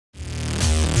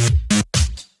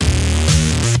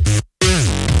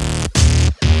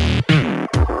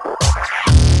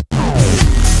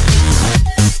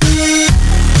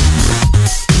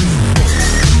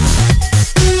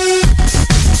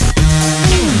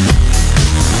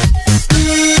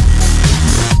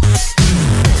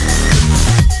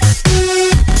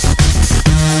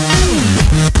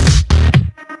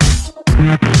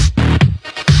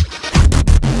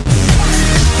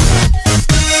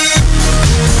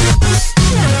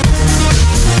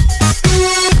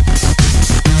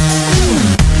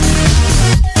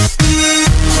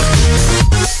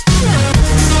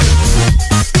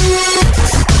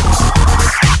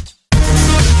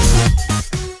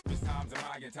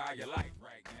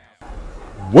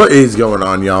What is going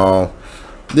on, y'all?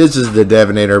 This is the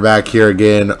Devinator back here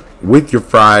again with your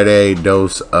Friday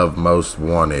dose of Most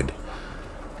Wanted.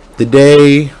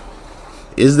 Today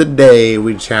is the day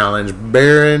we challenge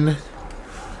Baron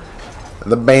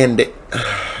the Bandit.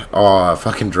 Oh,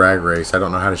 fucking drag race. I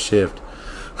don't know how to shift.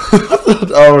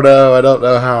 Oh no, I don't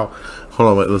know how. Hold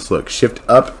on, wait, let's look. Shift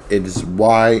up is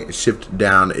Y, shift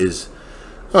down is...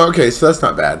 Oh, okay, so that's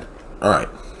not bad. Alright.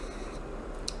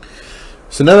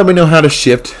 So now that we know how to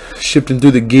shifting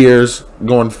through the gears,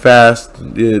 going fast,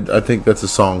 I think that's a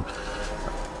song.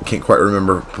 I can't quite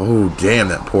remember. Oh, damn,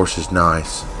 that Porsche is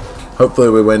nice. Hopefully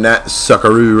we win that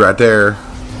suckaroo right there.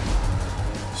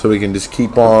 So we can just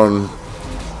keep on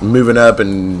moving up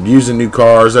and using new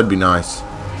cars. That'd be nice.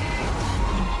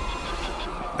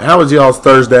 How was y'all's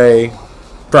Thursday?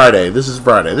 Friday. This is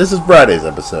Friday. This is Friday's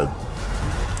episode.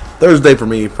 Thursday for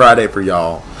me, Friday for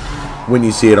y'all. When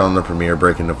you see it on the premiere,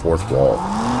 breaking the fourth wall.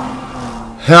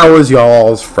 How was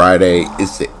y'all's Friday?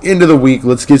 It's the end of the week.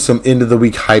 Let's get some end of the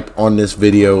week hype on this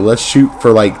video. Let's shoot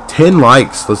for like 10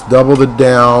 likes. Let's double it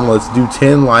down. Let's do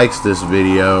 10 likes this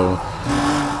video.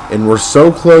 And we're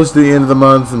so close to the end of the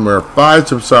month, and we're 5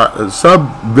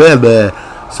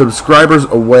 subscribers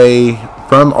away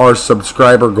from our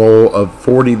subscriber goal of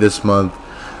 40 this month.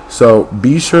 So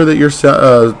be sure that you're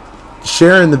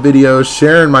sharing the video,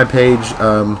 sharing my page.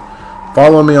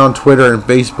 Follow me on Twitter and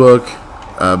Facebook.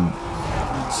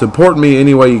 Support me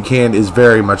any way you can is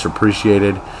very much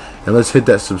appreciated. And let's hit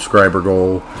that subscriber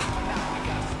goal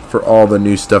for all the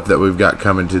new stuff that we've got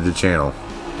coming to the channel.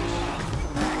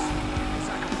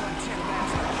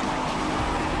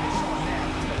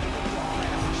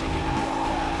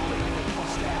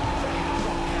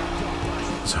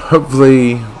 So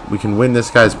hopefully we can win this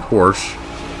guy's Porsche.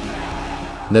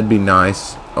 That'd be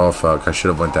nice. Oh fuck, I should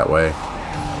have went that way.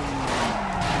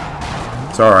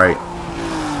 It's alright.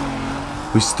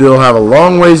 We still have a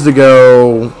long ways to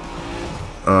go.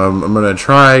 I'm going to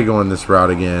try going this route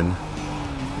again.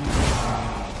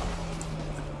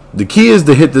 The key is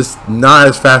to hit this not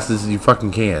as fast as you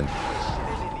fucking can.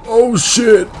 Oh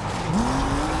shit.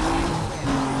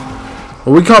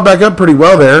 Well, we caught back up pretty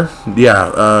well there.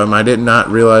 Yeah, I did not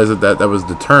realize that was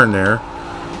the turn there.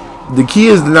 The key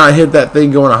is to not hit that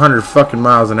thing going 100 fucking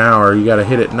miles an hour. You gotta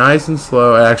hit it nice and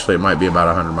slow. Actually, it might be about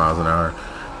 100 miles an hour.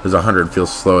 Because 100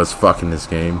 feels slow as fuck in this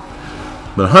game.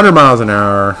 But 100 miles an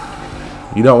hour,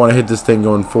 you don't want to hit this thing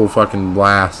going full fucking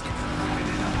blast.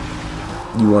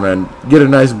 You want to get a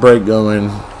nice brake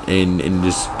going and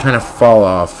just kind of fall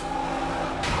off.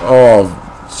 Oh,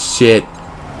 shit.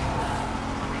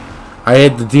 I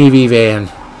hit the TV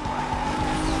van.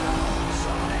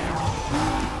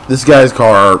 This guy's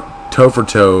car, toe for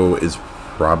toe, is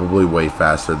probably way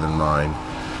faster than mine.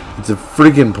 It's a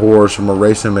freaking Porsche, and we'll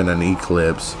race him in an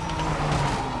Eclipse.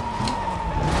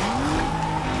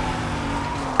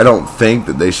 I don't think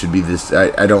that they should be this...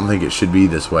 I don't think it should be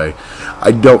this way.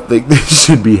 I don't think this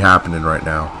should be happening right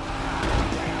now.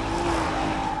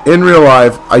 In real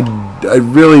life, I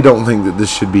really don't think that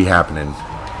this should be happening.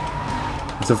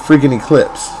 It's a freaking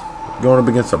Eclipse going up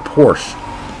against a Porsche.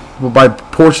 We'll buy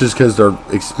Porsches because they're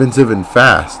expensive and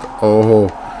fast. Oh,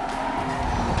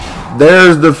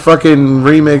 there's the fucking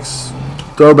remix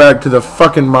throwback to the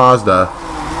fucking Mazda.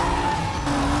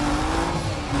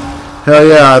 Hell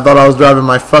yeah, I thought I was driving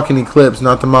my fucking Eclipse,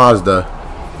 not the Mazda.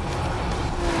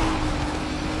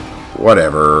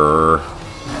 Whatever.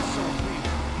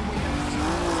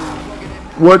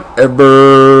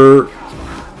 Whatever.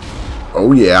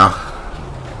 Oh yeah.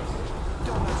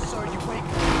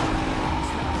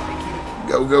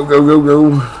 Go, go, go, go,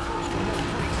 go.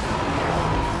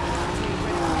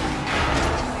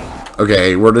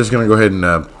 Okay, we're just gonna go ahead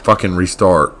and fucking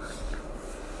restart.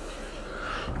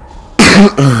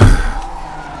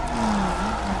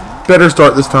 Better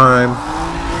start this time.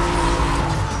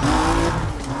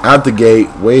 Out the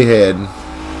gate, way ahead.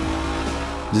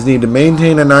 Just need to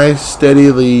maintain a nice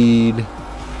steady lead.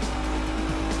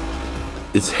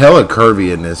 It's hella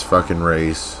curvy in this fucking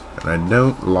race, and I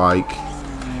don't like.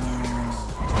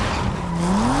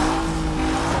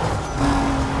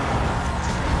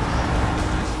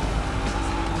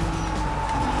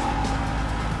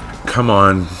 Come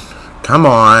on. Come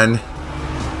on.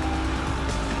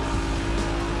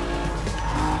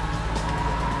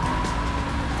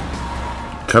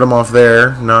 Cut him off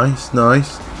there. Nice,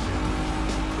 nice.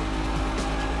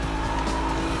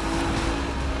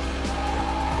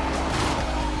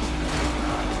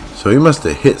 So he must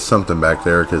have hit something back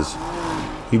there because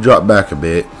he dropped back a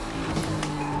bit.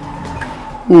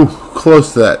 Ooh,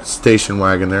 close to that station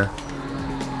wagon there.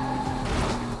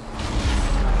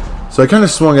 So I kind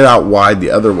of swung it out wide the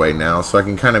other way now, so I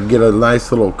can kind of get a nice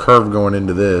little curve going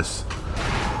into this.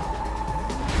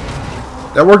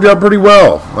 That worked out pretty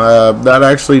well. That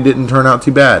actually didn't turn out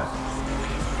too bad.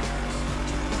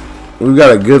 We've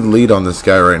got a good lead on this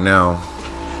guy right now.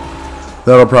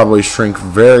 That'll probably shrink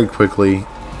very quickly.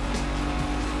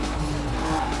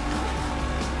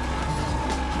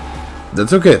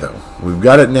 That's okay though. We've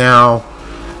got it now.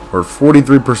 We're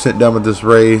 43% done with this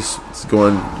race. It's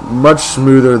going much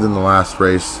smoother than the last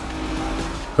race.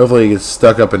 Hopefully he gets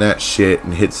stuck up in that shit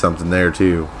and hits something there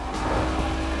too.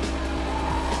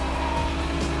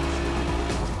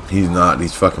 He's not.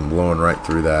 He's fucking blowing right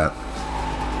through that.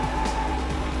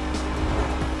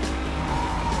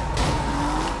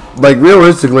 Like,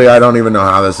 realistically, I don't even know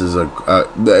how this is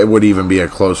it would even be a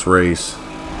close race.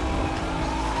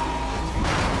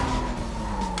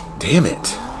 Damn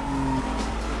it.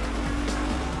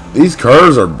 These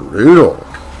curves are brutal.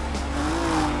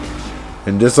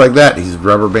 And just like that, he's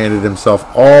rubber banded himself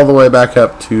all the way back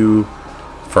up to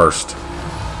first.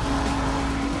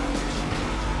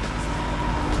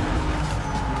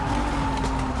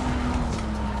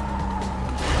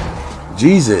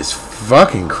 Jesus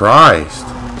fucking Christ.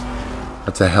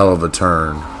 That's a hell of a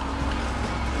turn.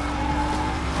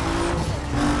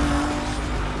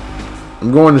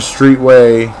 I'm going to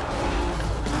Streetway.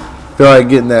 Feel like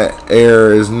getting that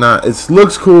air is not, it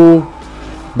looks cool,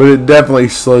 but it definitely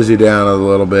slows you down a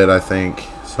little bit, I think.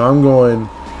 So I'm going,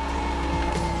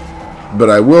 but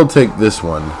I will take this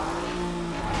one.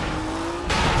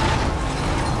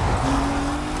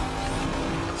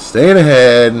 Staying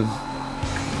ahead.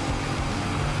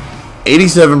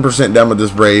 87% done with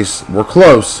this race. We're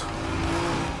close.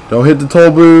 Don't hit the toll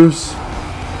booths.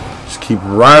 Just keep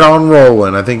right on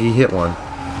rolling. I think he hit one.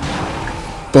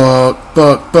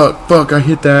 Fuck. I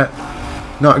hit that.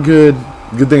 Not good.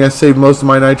 Good thing I saved most of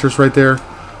my nitrous right there.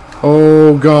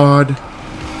 Oh, God.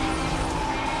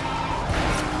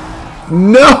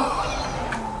 No!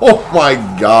 Oh, my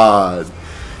God.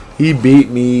 He beat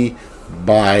me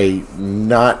by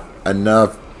not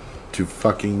enough to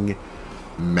fucking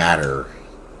matter.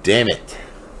 Damn it.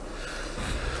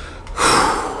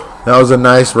 That was a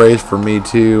nice race for me,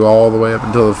 too. All the way up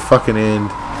until the fucking end.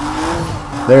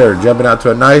 There, jumping out to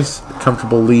a nice,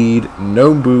 comfortable lead.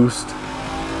 No boost.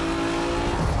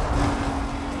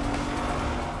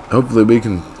 Hopefully we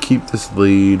can keep this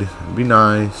lead. It'd be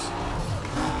nice.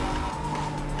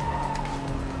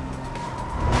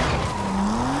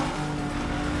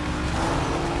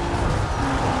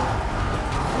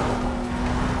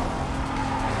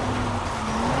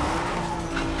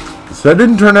 So that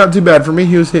didn't turn out too bad for me.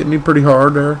 He was hitting me pretty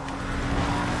hard there.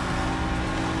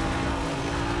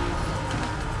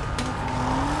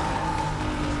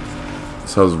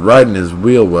 So I was riding his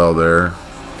wheel well there.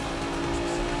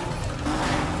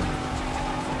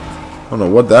 I don't know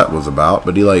what that was about,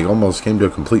 but he like almost came to a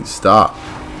complete stop.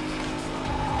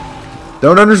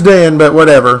 Don't understand, but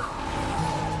whatever.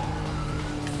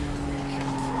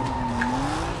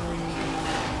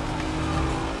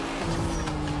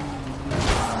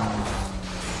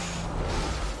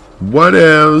 What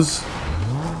else?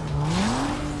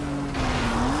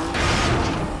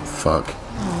 Fuck.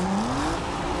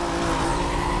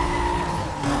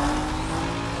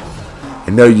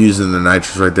 I know using the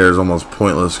nitrous right there is almost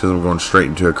pointless because I'm going straight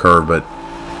into a curve, but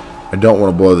I don't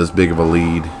want to blow this big of a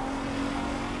lead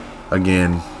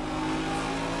again.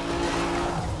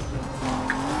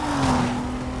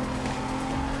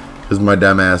 Because my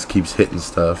dumb ass keeps hitting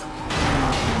stuff.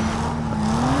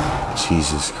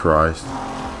 Jesus Christ.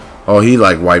 Oh, he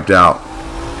like wiped out.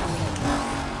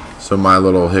 So my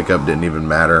little hiccup didn't even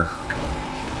matter.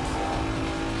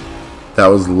 That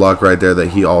was luck right there that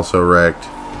he also wrecked.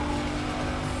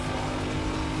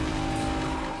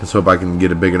 Let's hope I can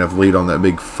get a big enough lead on that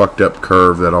big fucked up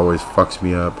curve that always fucks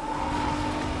me up.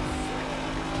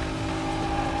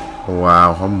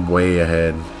 Wow, I'm way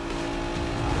ahead.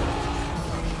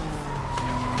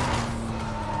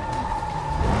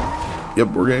 Yep,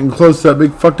 we're getting close to that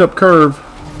big fucked up curve.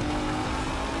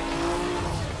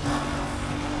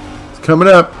 It's coming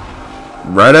up.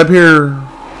 Right up here.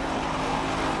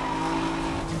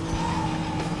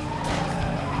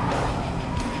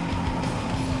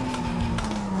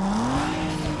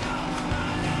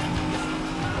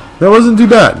 That wasn't too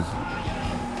bad.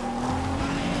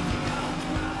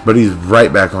 But he's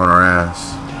right back on our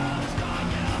ass.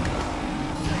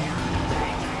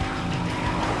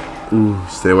 Ooh,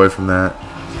 stay away from that.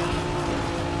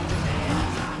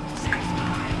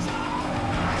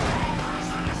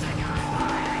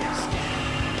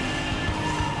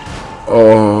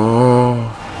 Oh.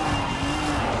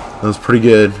 That was pretty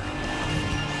good.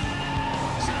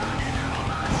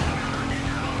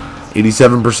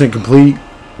 87% complete.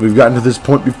 We've gotten to this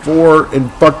point before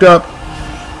and fucked up.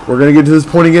 We're going to get to this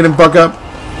point again and fuck up.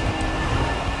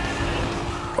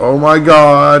 Oh my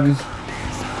god.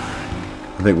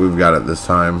 I think we've got it this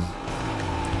time.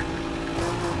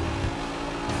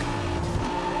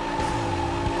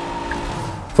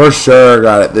 For sure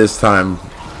got it this time.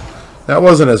 That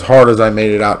wasn't as hard as I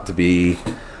made it out to be.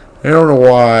 I don't know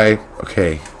why.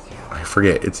 Okay. I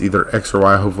forget. It's either X or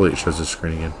Y. Hopefully it shows the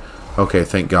screen again. Okay,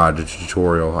 thank God. The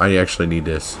tutorial. I actually need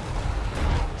this.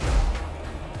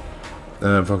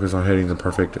 Focus on hitting the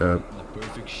perfect... The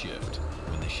perfect shift.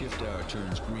 When the shift hour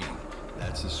turns green,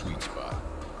 that's the sweet spot.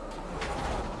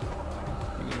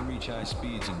 You're going to reach high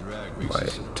speeds and drag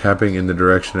races. By tapping in the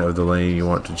direction of the lane you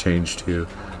want to change to.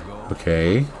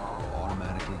 Okay.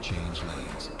 Automatically change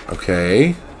lanes.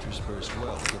 Okay. Intersperse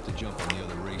well to get the jump on the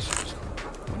other racers.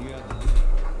 When you have the lead,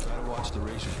 try to watch the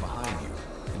racers behind you,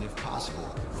 and if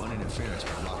possible, run interference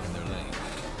by blocking their lane.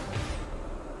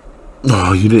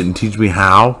 Oh, you didn't teach me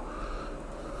how?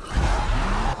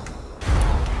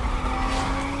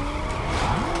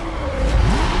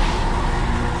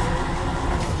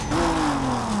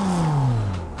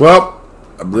 Well,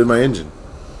 I blew my engine.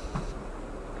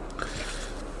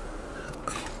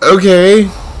 Okay.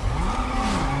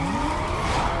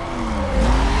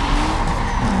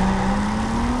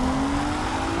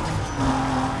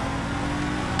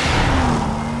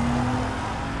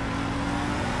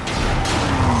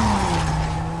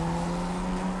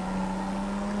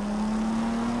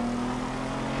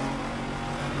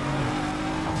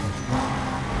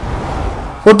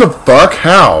 What the fuck?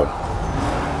 How?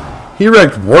 He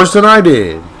wrecked worse than I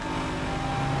did.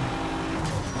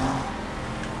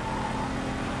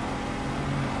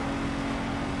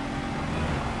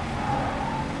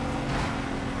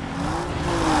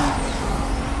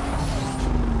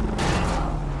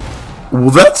 Well,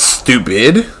 that's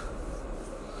stupid.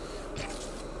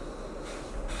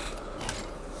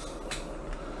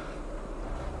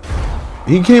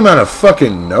 He came out of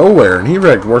fucking nowhere and he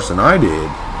wrecked worse than I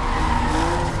did.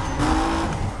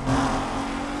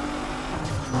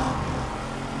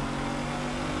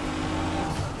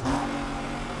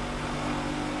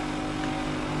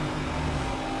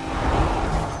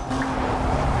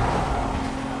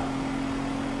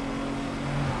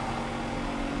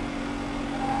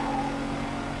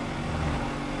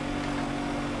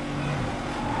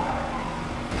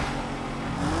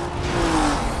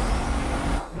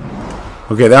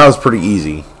 Okay, that was pretty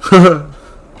easy.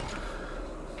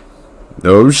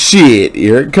 No shit,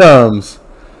 here it comes.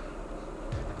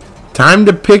 Time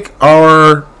to pick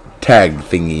our tag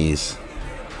thingies.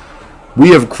 We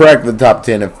have cracked the top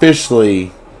 10,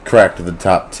 officially cracked the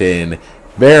top 10.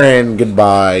 Baron,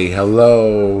 goodbye.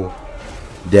 Hello,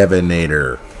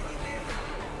 Devinator.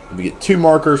 We get 2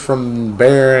 markers from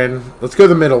Baron. Let's go to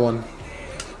the middle one.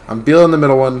 I'm feeling the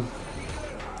middle one.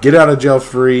 Get out of jail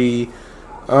free.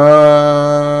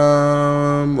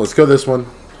 Let's go this one.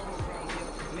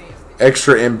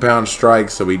 Extra impound strike.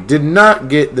 So we did not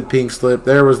get the pink slip.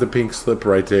 There was the pink slip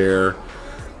right there.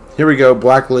 Here we go.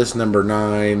 Blacklist number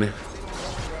 9.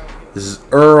 This is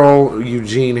Earl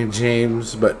Eugene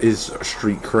James, but his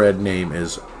street cred name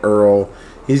is Earl.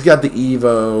 He's got the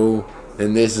Evo,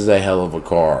 and this is a hell of a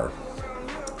car.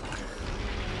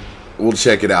 We'll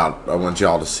check it out. I want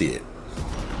y'all to see it.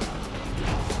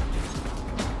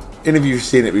 And if you've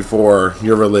seen it before,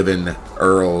 you're reliving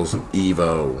Earl's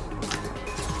Evo.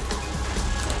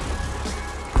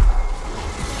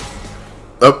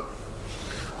 Oh,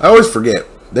 I always forget.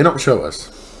 They don't show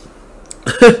us.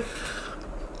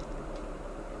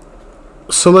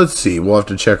 So let's see. We'll have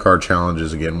to check our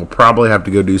challenges again. We'll probably have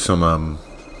to go do some,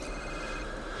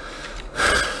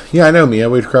 Yeah, I know, Mia.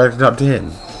 We've cracked the top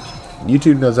 10.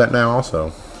 YouTube knows that now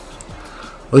also.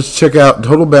 Let's check out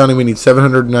total bounty. We need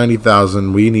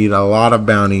 790,000. We need a lot of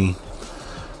bounty.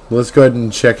 Let's go ahead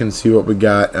and check and see what we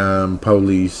got.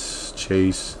 Police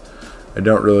chase. I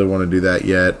don't really want to do that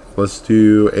yet. Let's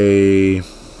do a...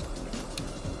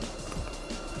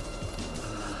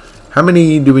 How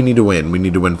many do we need to win? We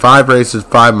need to win 5 races,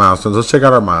 5 milestones. Let's check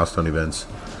out our milestone events.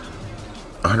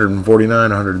 149,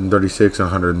 136,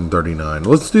 139.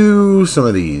 Let's do some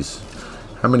of these.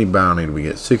 How many bounty do we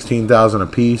get? 16,000 a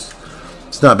piece.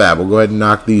 It's not bad. We'll go ahead and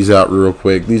knock these out real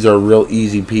quick. These are real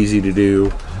easy peasy to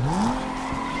do.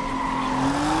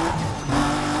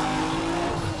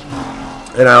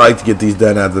 And I like to get these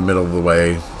done out of the middle of the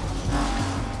way.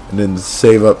 And then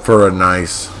save up for a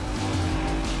nice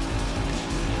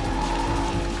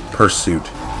pursuit.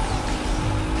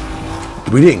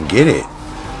 We didn't get it.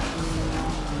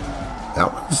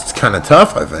 That one's kind of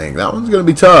tough, I think. That one's going to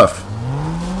be tough.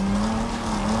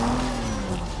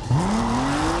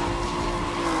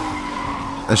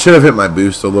 I should have hit my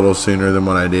boost a little sooner than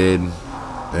what I did,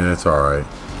 and it's alright.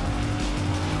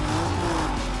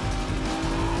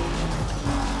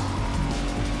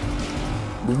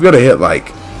 We've got to hit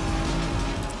like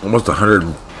almost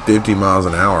 150 miles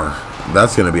an hour.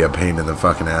 That's going to be a pain in the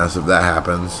fucking ass if that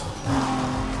happens.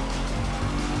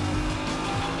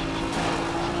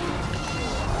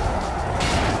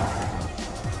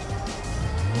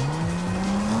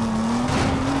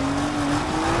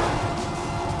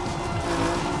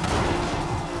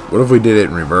 What if we did it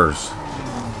in reverse?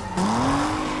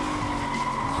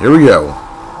 Here we go.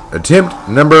 Attempt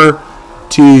number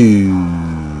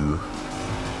 2.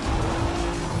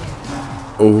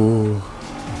 Oh.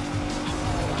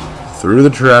 Through the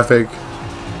traffic.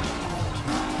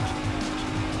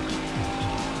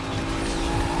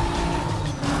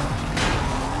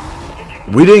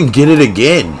 We didn't get it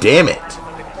again. Damn it.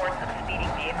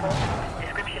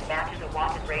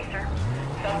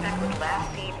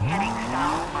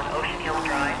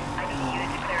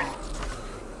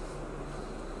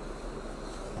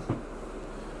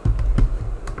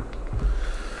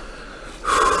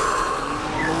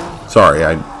 Sorry,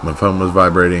 my phone was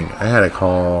vibrating. I had a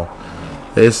call.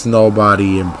 It's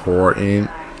nobody important.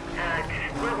 We're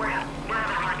having a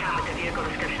hard time with the vehicle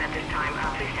description at this time.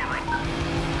 Please stand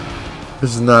by.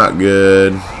 This is not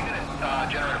good.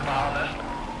 Generator file list.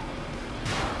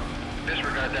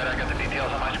 Disregard that. I got the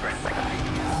details on my screen.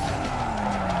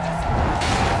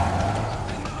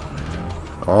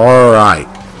 Alright.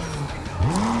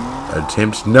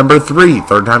 Attempt number 3.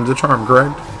 Third time's a charm,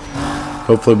 correct?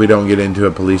 Hopefully we don't get into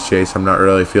a police chase. I'm not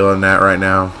really feeling that right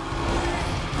now.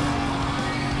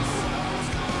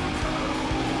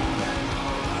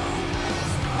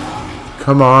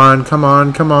 Come on, come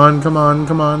on, come on, come on,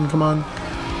 come on, come on.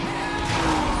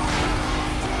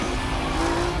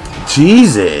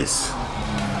 Jesus.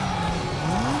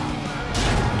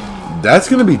 That's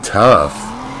going to be tough.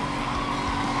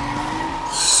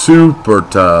 Super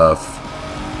tough.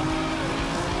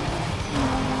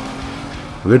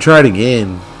 We're going to try it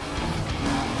again.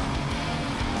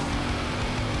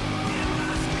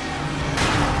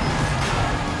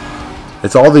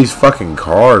 It's all these fucking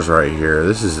cars right here.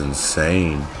 This is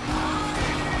insane.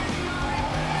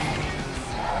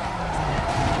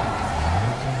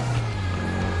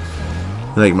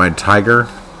 Like my tiger.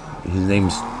 His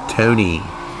name's Tony.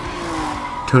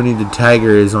 Tony the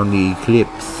Tiger is on the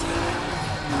Eclipse.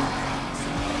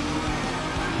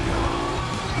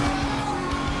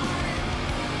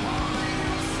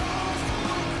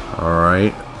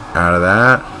 Alright, out of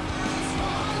that.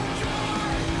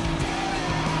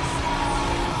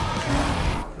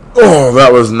 Oh,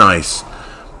 that was nice.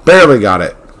 Barely got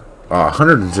it. Oh,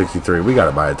 163. We got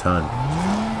it by a ton.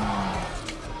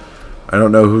 I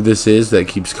don't know who this is that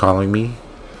keeps calling me,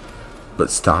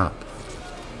 but stop.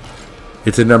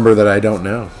 It's a number that I don't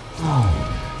know.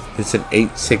 It's an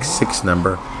 866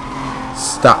 number.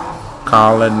 Stop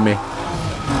calling me.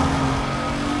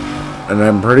 And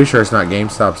I'm pretty sure it's not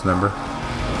GameStop's number.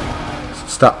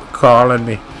 Stop calling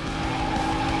me.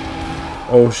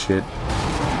 Oh shit.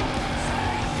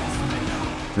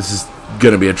 This is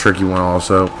gonna be a tricky one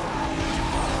also.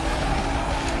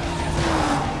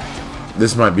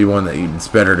 This might be one that it's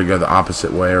better to go the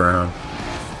opposite way around.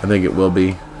 I think it will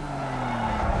be.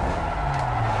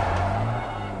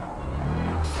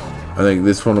 I think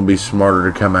this one will be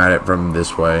smarter to come at it from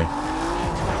this way.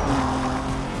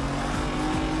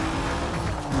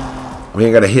 We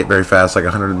ain't got to hit very fast, like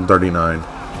 139.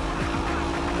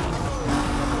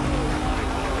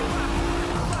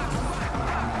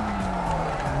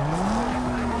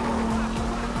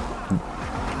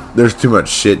 There's too much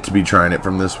shit to be trying it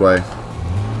from this way.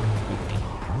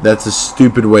 That's a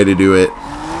stupid way to do it.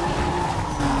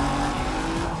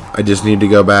 I just need to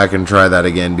go back and try that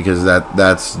again because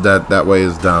that way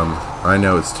is dumb. I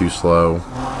know it's too slow.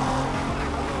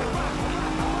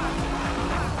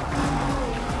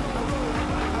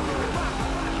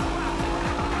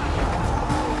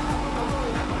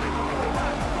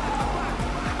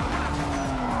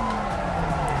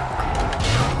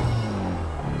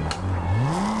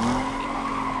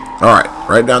 Alright,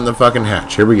 right down the fucking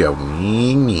hatch. Here we go.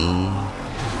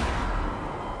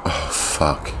 Oh,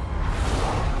 fuck.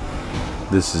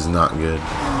 This is not good.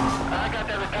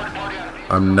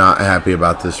 I'm not happy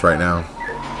about this right now.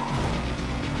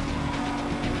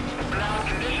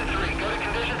 Condition 3. Go to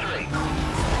condition 3. He's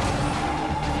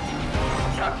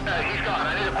gone.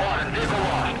 I need a pardon. Vehicle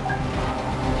lost.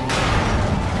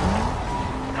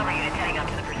 Cover unit heading up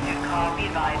to the pursuit call. Be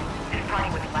advised, this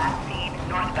party was last seen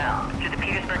northbound to the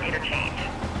Petersburg interchange.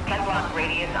 10 block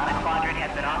radius on a quadrant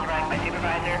has been authorized by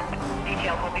supervisor.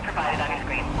 Details will be provided on your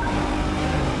screen.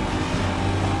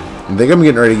 I think I'm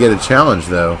getting ready to get a challenge,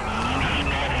 though.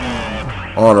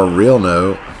 On a real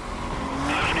note.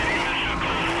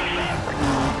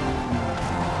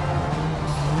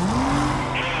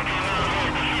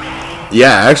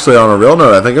 Yeah, actually, on a real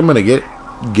note, I think I'm going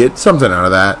to get something out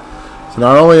of that. So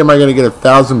not only am I going to get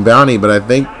 1,000 bounty, but I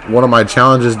think one of my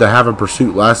challenges to have a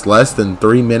pursuit last less than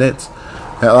 3 minutes.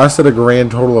 That lasted a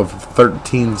grand total of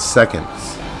 13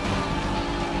 seconds.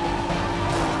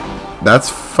 That's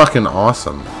fucking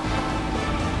awesome.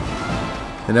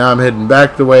 And now I'm heading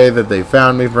back the way that they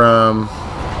found me from.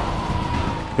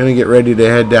 Gonna get ready to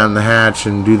head down the hatch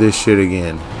and do this shit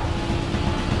again.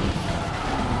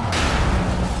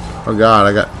 Oh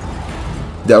god,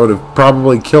 that would have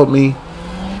probably killed me,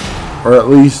 or at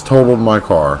least totaled my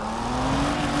car.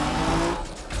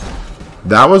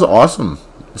 That was awesome.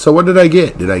 So what did I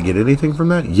get? Did I get anything from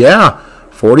that? Yeah,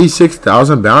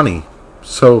 46,000 bounty.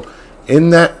 So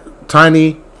in that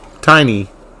tiny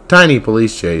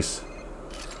police chase,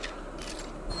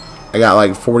 I got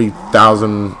like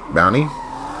 40,000 bounty.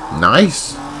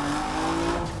 Nice.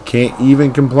 Can't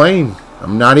even complain.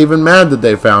 I'm not even mad that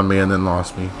they found me and then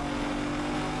lost me.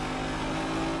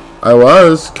 I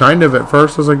was kind of at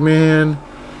first. I was like, man,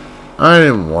 I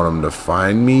didn't want them to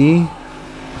find me.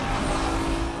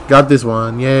 Got this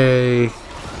one. Yay.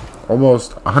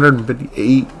 Almost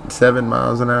 157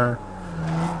 miles an hour.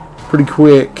 Pretty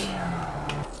quick.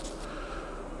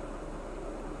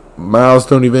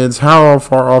 Milestone events. How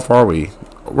far off are we?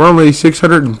 We're only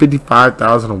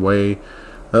 655,000 away.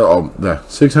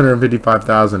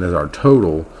 655,000 is our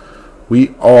total.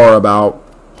 We are about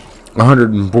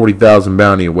 140,000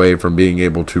 bounty away from being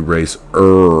able to race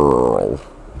Earl.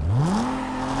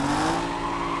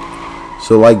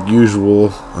 So like usual,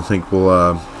 I think we'll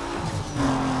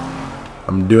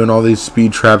I'm doing all these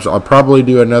speed traps. I'll probably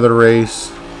do another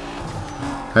race.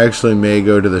 I actually may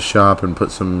go to the shop and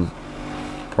put some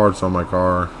parts on my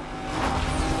car.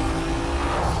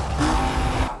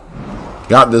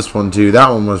 Got this one too. That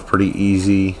one was pretty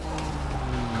easy.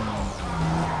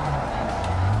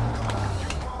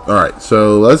 Alright,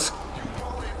 so let's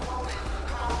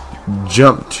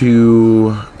jump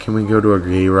to... Can we go to a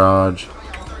garage?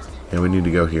 Yeah, we need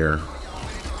to go here.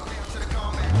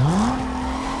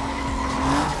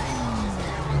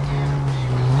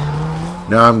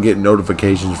 Now I'm getting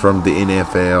notifications from the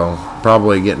NFL.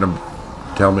 Probably getting them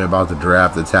tell me about the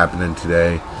draft that's happening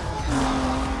today.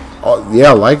 Oh,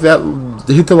 yeah, like that.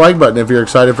 Hit the like button if you're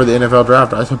excited for the NFL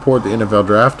draft. I support the NFL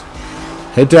draft.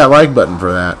 Hit that like button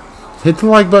for that. Hit the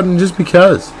like button just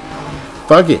because.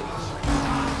 Fuck it.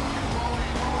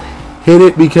 Hit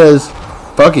it because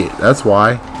fuck it. That's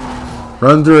why.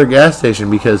 Run through a gas station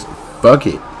because fuck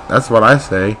it. That's what I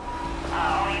say.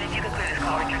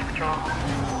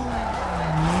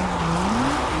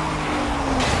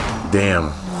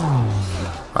 Damn.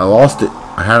 I lost it.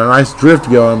 I had a nice drift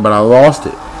going, but I lost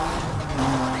it.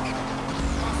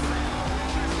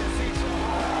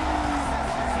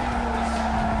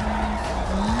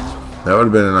 That would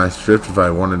have been a nice drift if I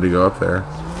wanted to go up there.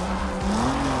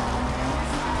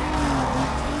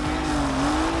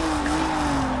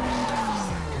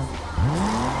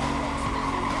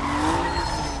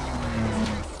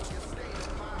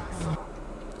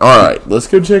 Alright, let's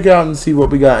go check out and see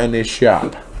what we got in this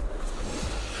shop.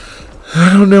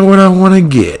 I don't know what I want to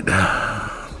get.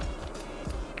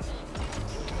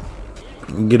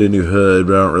 Get a new hood,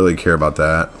 but I don't really care about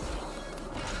that.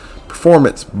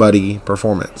 Performance, buddy.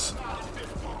 Performance.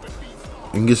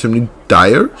 You can get some new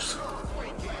tires.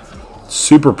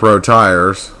 Super Pro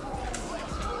tires.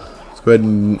 Let's go ahead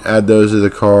and add those to the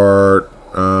cart.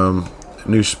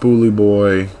 New spoolie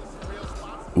boy.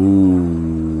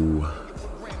 Ooh.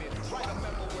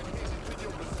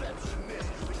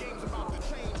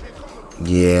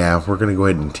 Yeah, we're gonna go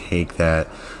ahead and take that.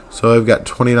 So I've got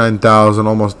 $29,000,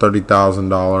 almost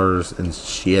 $30,000 in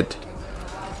shit.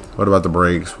 What about the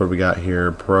brakes? What do we got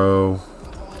here? Pro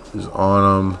is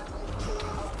on them.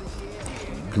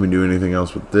 Can we do anything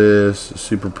else with this?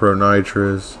 Super Pro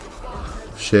nitrous.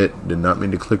 Shit, did not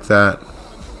mean to click that.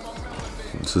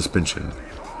 Suspension.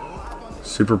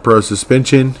 Super Pro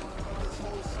suspension.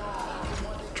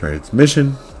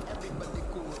 Transmission.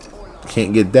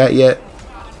 Can't get that yet.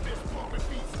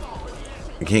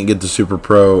 I can't get the Super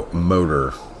Pro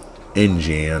motor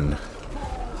engine.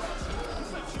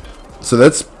 So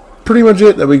that's pretty much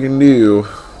it that we can do.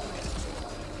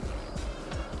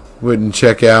 Wouldn't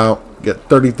check out. Get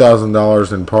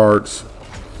 $30,000 in parts.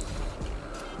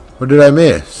 What did I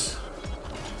miss?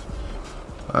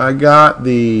 I got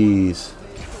these.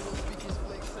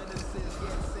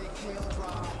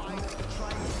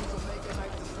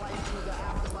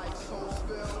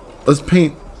 Let's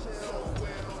paint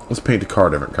Let's paint the car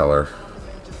a different color.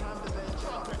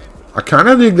 I kind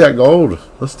of dig that gold.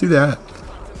 Let's do that.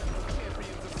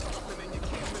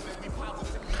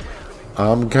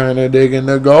 I'm kind of digging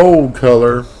the gold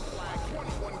color.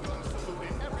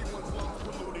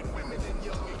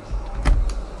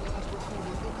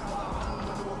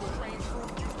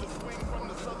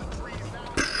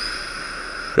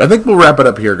 I think we'll wrap it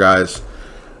up here, guys.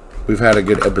 We've had a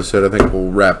good episode. I think we'll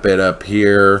wrap it up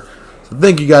here. So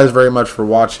thank you guys very much for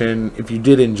watching. If you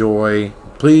did enjoy,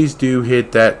 please do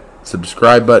hit that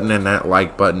subscribe button and that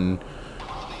like button.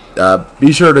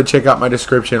 Be sure to check out my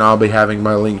description. I'll be having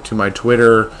my link to my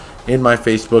Twitter and my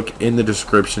Facebook in the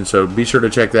description. So be sure to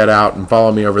check that out and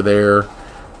follow me over there.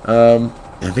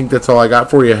 I think that's all I got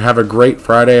for you. Have a great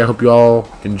Friday. I hope you all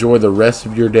enjoy the rest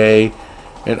of your day.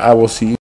 And I will see you